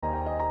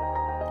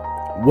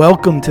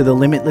Welcome to the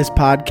Limitless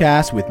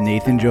Podcast with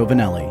Nathan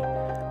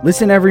Jovanelly.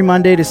 Listen every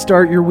Monday to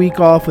start your week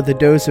off with a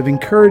dose of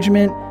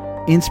encouragement,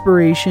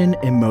 inspiration,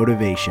 and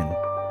motivation.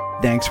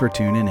 Thanks for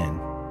tuning in.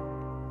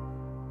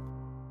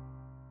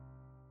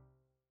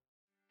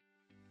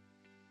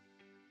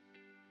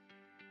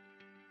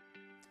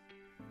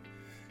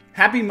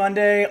 Happy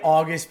Monday,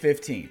 August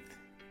 15th.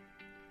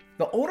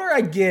 The older I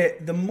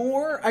get, the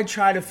more I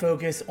try to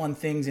focus on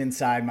things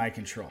inside my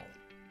control.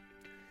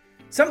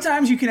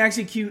 Sometimes you can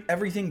execute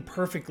everything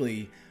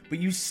perfectly, but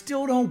you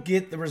still don't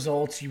get the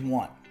results you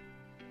want.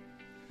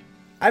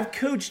 I've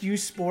coached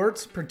youth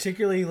sports,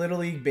 particularly Little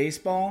League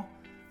Baseball,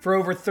 for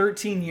over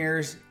 13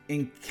 years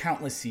in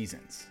countless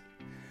seasons.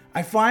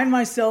 I find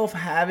myself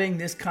having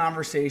this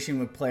conversation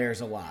with players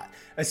a lot,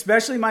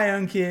 especially my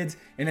own kids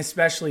and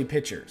especially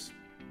pitchers.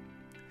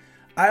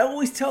 I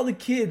always tell the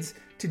kids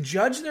to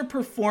judge their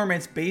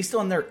performance based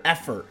on their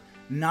effort,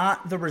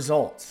 not the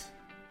results.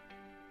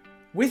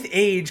 With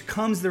age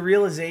comes the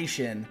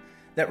realization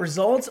that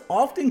results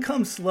often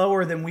come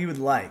slower than we would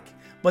like,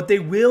 but they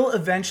will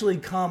eventually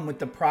come with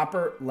the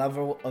proper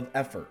level of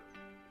effort.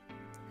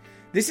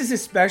 This is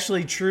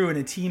especially true in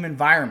a team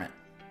environment.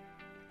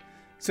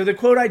 So the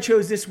quote I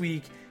chose this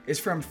week is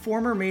from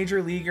former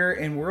major leaguer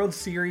and World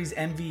Series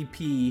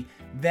MVP,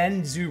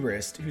 then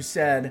Zobrist, who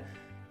said,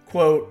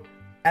 quote,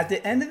 "At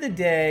the end of the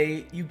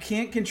day, you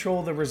can't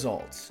control the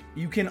results.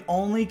 You can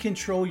only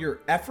control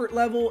your effort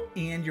level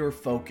and your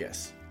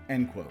focus."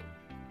 End quote.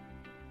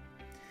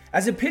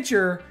 As a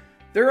pitcher,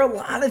 there are a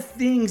lot of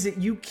things that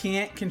you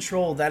can't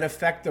control that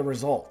affect the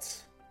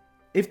results.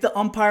 If the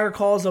umpire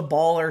calls a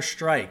ball or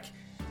strike,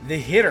 the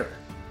hitter,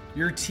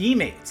 your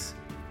teammates,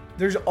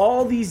 there's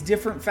all these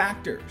different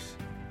factors.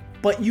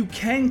 But you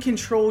can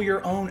control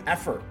your own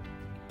effort.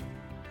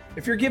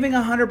 If you're giving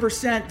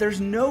 100%, there's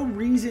no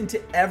reason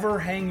to ever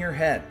hang your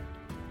head.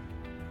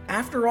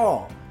 After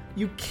all,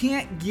 you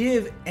can't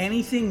give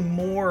anything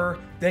more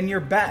than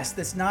your best.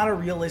 That's not a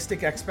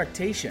realistic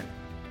expectation.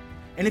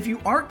 And if you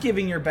aren't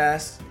giving your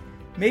best,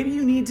 maybe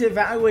you need to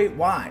evaluate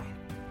why.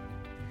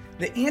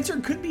 The answer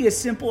could be as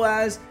simple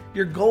as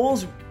your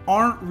goals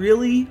aren't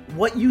really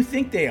what you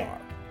think they are.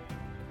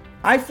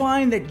 I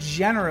find that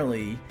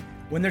generally,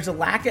 when there's a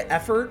lack of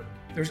effort,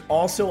 there's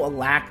also a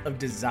lack of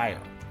desire.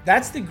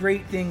 That's the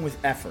great thing with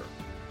effort.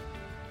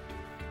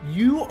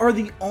 You are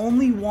the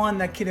only one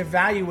that can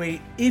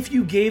evaluate if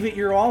you gave it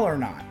your all or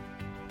not.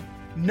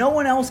 No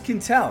one else can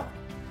tell.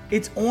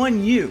 It's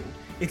on you.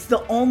 It's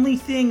the only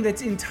thing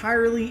that's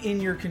entirely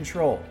in your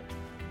control.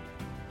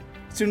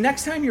 So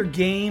next time your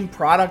game,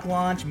 product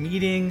launch,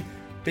 meeting,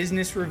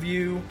 business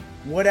review,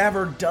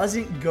 whatever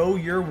doesn't go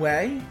your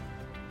way,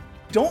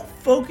 don't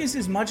focus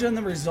as much on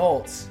the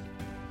results.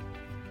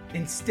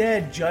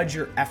 Instead, judge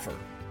your effort.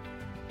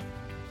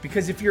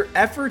 Because if your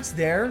effort's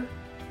there,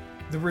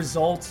 the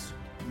results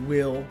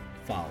will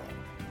follow.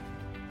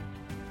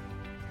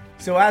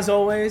 So as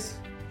always,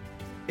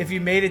 if you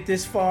made it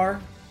this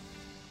far,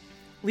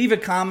 leave a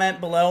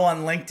comment below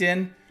on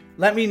LinkedIn.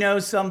 Let me know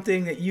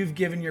something that you've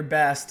given your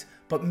best,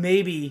 but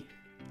maybe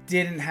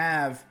didn't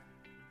have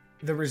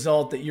the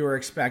result that you were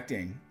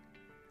expecting.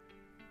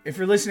 If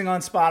you're listening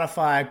on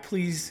Spotify,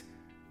 please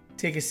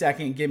take a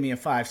second and give me a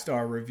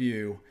 5-star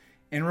review.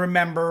 And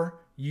remember,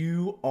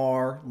 you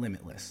are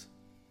limitless.